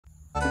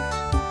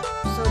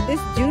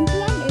This June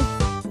plum is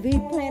we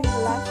planted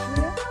last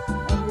year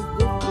and it's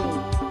this big.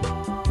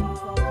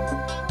 So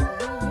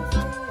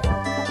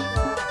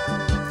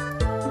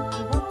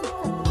we want to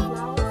cut the flowers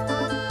out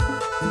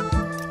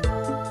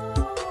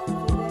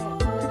so that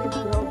let it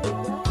grow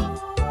bigger.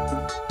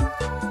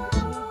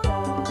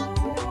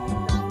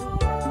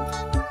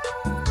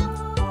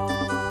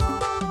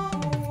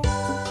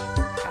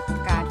 Cắt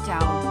cà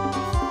chao.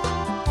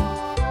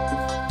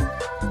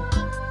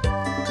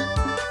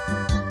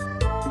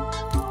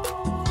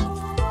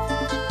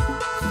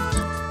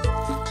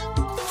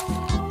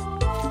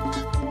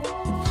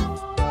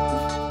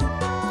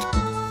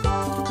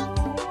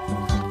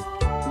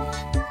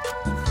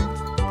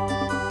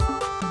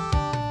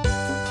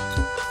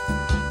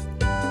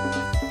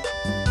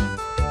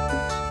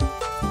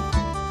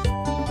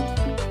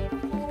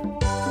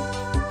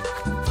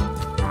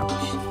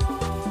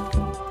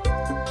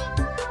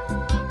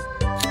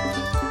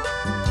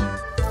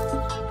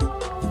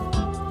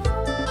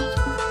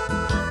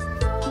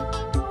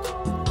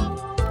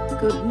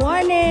 Good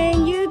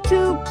morning,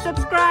 YouTube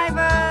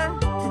subscriber.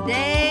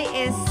 Today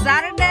is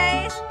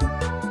Saturday,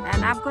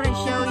 and I'm going to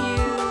show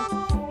you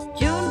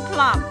June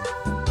plum.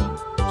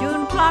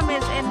 June plum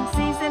is in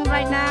season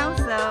right now,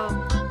 so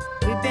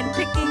we've been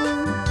picking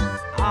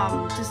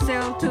to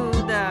sell to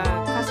the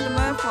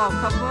customer for a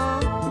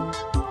couple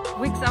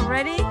weeks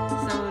already.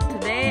 So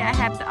today I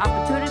have the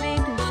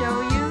opportunity to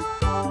show you,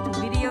 to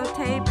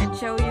videotape and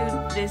show you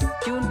this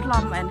June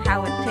plum and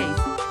how it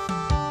tastes.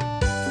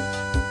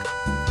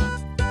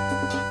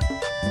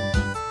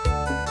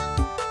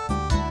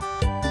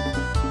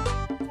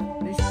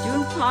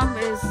 Plum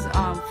is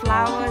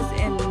flowers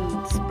in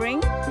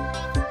spring,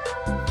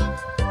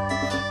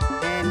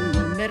 and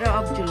middle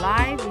of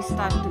July we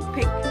start to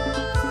pick.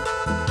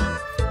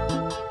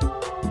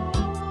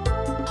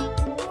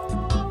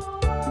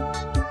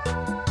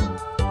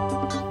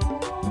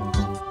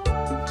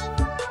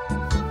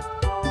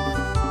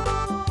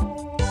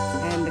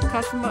 And the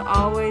customer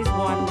always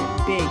want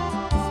it big.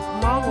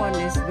 Small one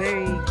is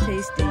very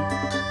tasty,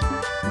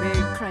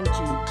 very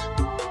crunchy.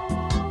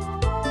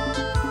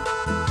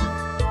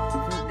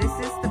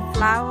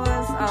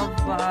 Flowers of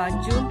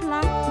June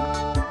plum.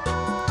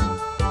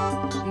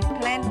 We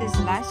planted this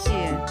last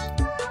year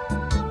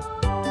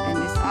and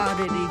it's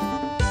already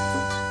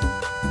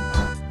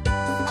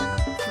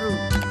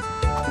fruit.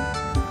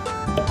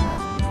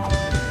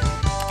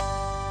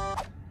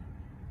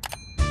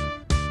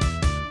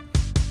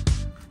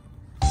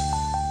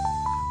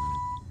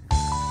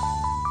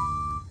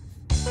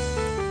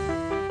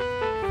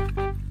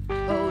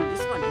 Oh,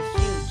 this one is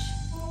huge.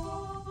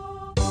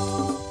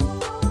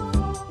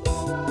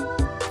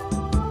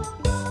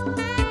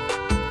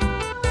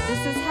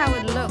 How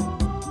it looks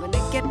when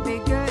it get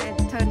bigger,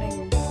 it's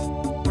turning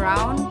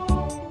brown.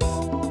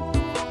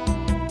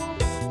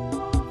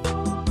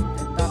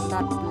 It's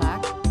not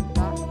black.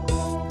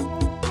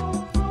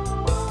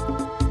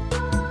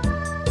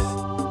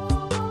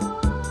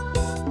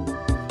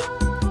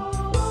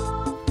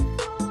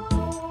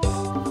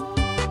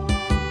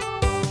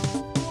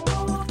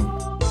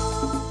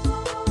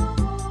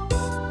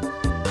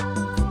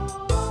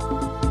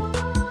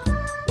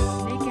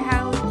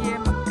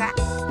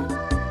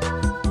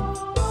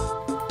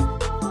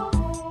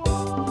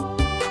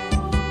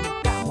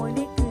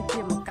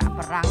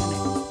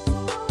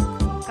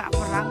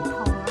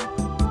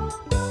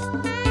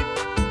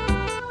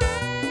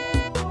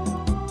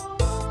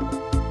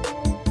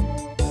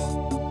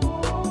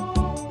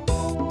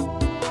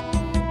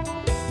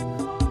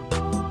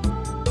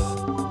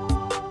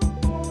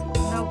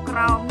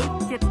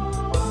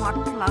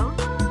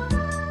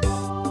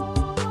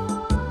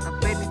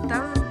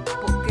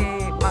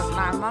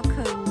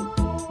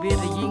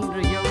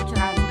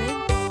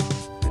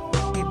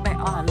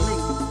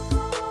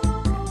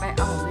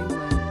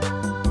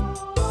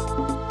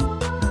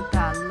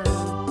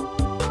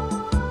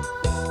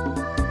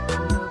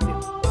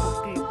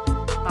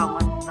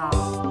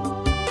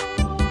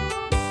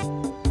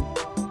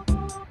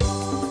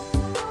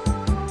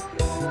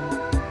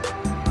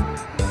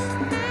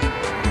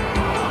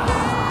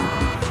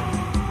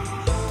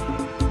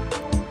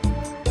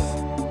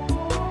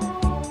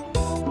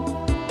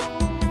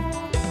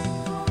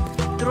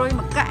 Trôi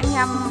một cạnh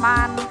nhằm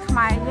bàn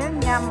máy nhớ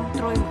nhằm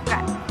trôi một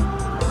cạnh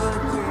thôi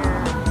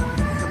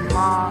chia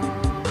mò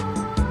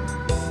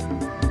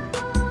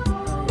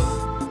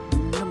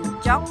nằm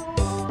chóc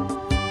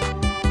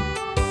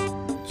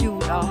chịu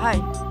đó hay.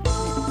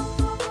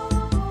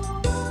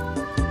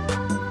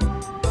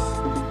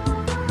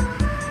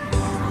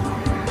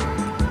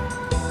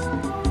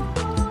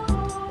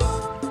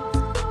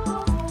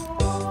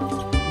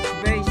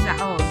 Very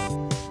sour.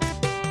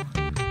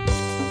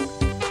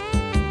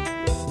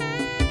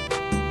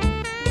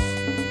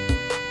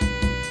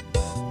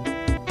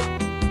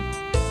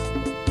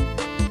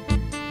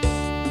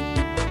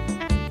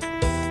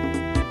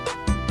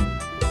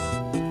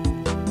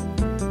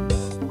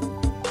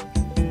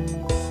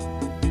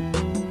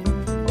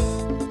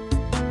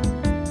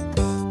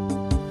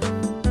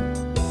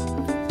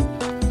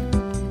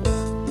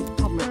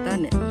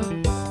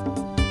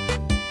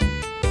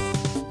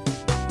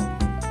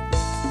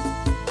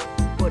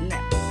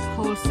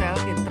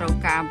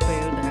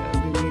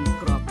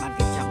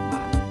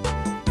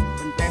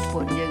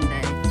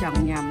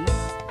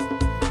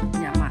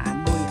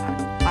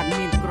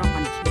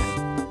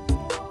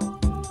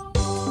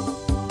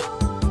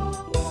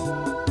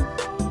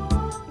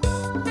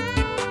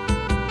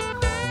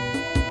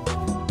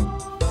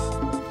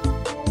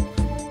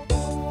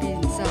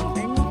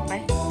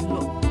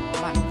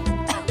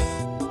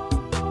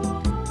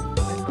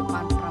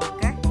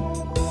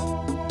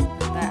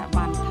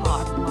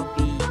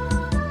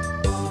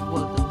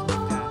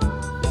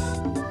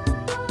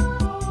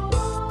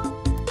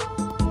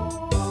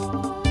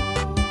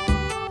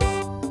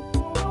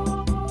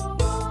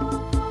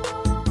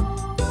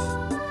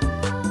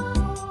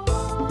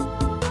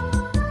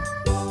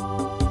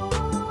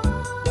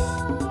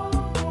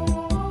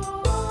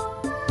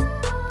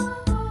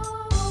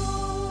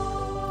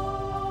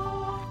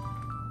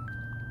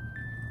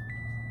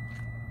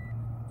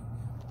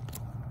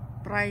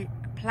 ផ្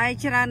លែ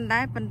ច្រើន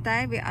ដែរប៉ុន្តែ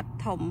វាអត់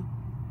ធំ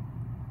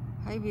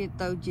ហើយវា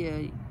ទៅជា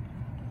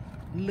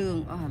លឿង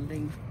អស់វិ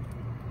ញ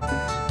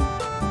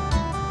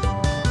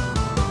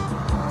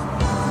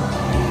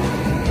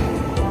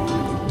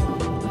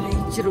ហើយ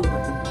ជ្រូក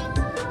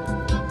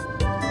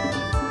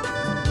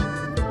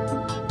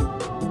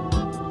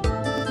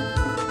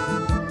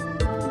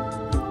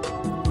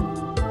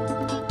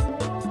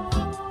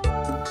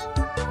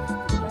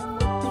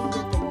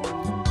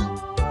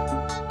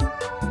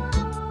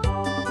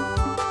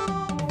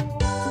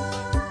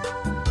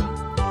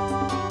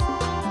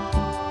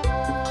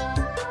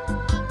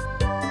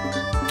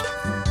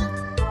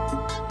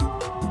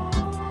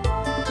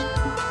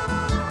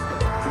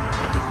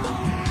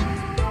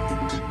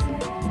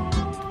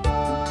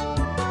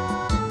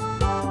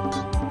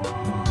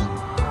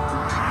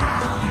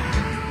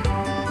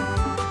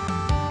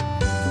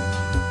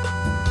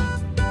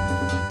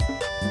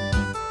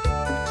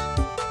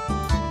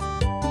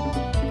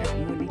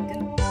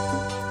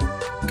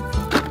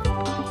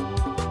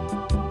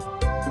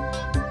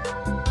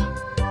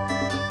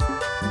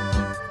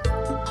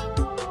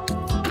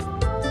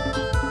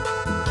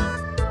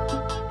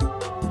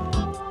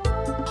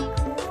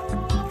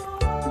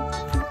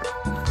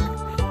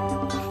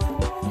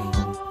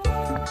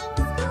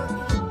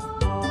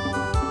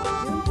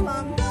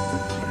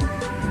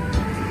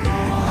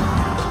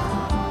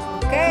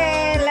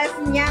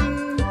ញ៉ាំ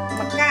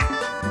ម្កាក់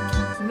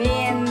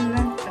មាន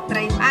ត្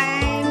រីផ្អែ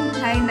ម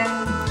ហើយនឹង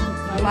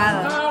អំបិល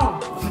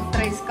ត្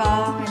រីស្ករ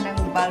ហើយនឹង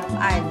អំបិលផ្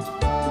អែម